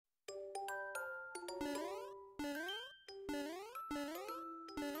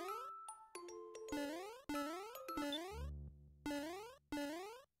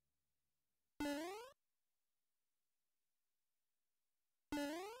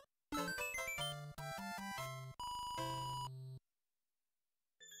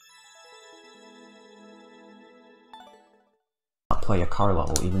not play a car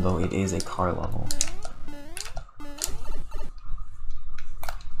level, even though it is a car level.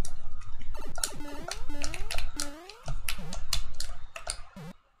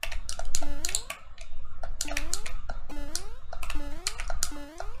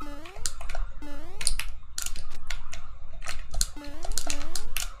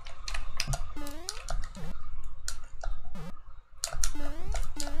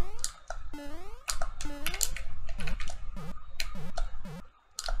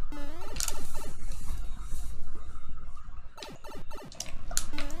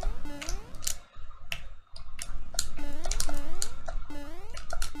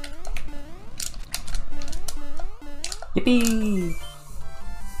 Yippee!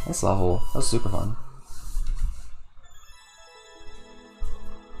 Nice level. That was super fun.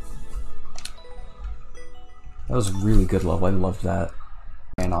 That was a really good level. I loved that.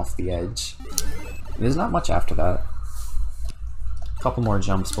 Ran off the edge. There's not much after that. A couple more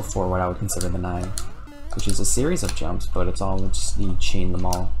jumps before what I would consider the 9. Which is a series of jumps, but it's all just, you chain them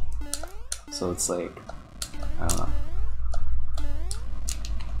all. So it's like, I don't know.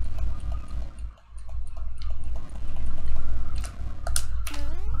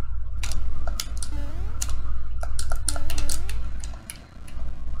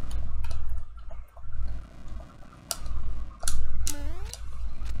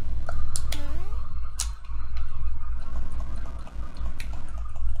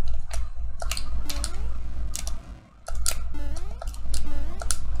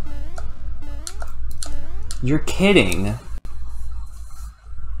 You're kidding.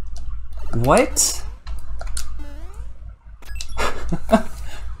 What?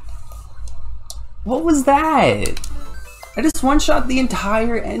 What was that? I just one-shot the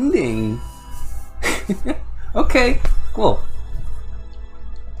entire ending. Okay, cool.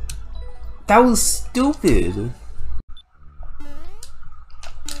 That was stupid.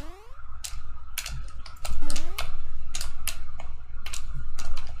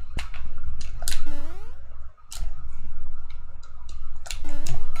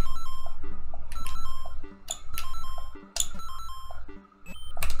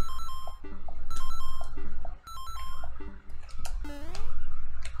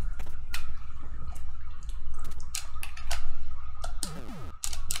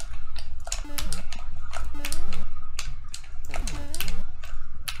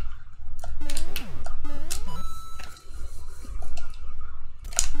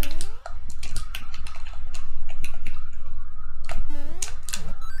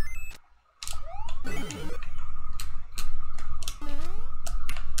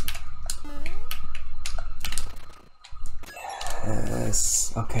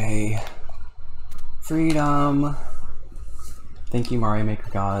 Yes, okay. Freedom. Thank you, Mario Maker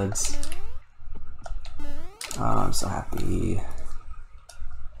gods. Oh, I'm so happy.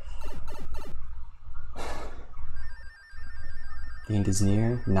 The end is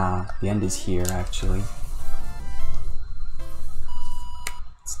near? Nah, the end is here, actually.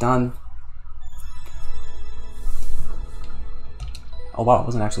 It's done. Oh wow, it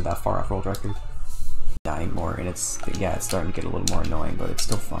wasn't actually that far off world record. Dying more, and it's, yeah, it's starting to get a little more annoying, but it's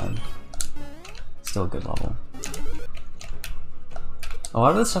still fun. Still a good level. A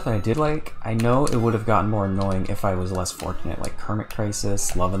lot of the stuff that I did like, I know it would have gotten more annoying if I was less fortunate, like Hermit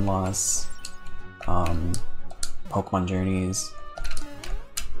Crisis, Love and Loss, Pokemon Journeys.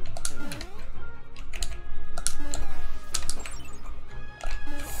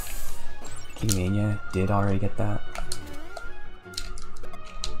 Kingmania did already get that.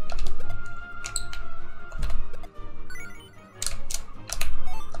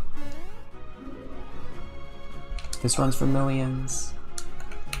 This runs for millions.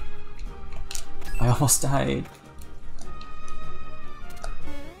 I almost died.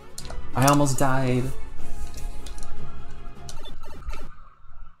 I almost died.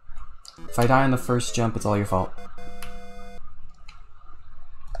 If I die on the first jump, it's all your fault.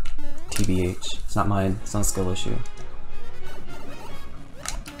 TBH. It's not mine. It's not a skill issue.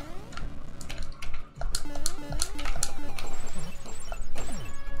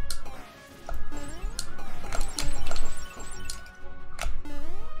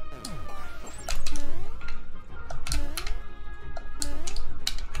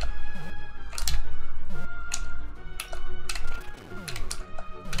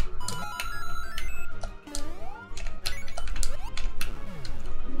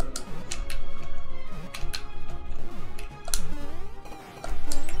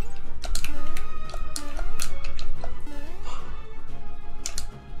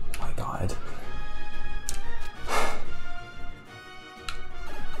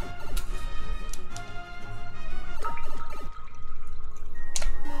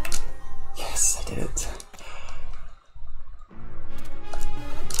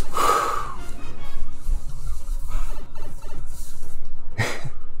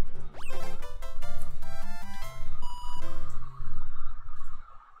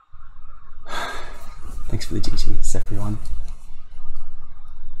 Thanks, everyone.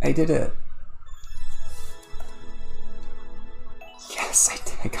 I did it. Yes, I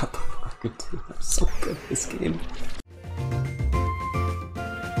did. I got the marker too. I'm so good at this game.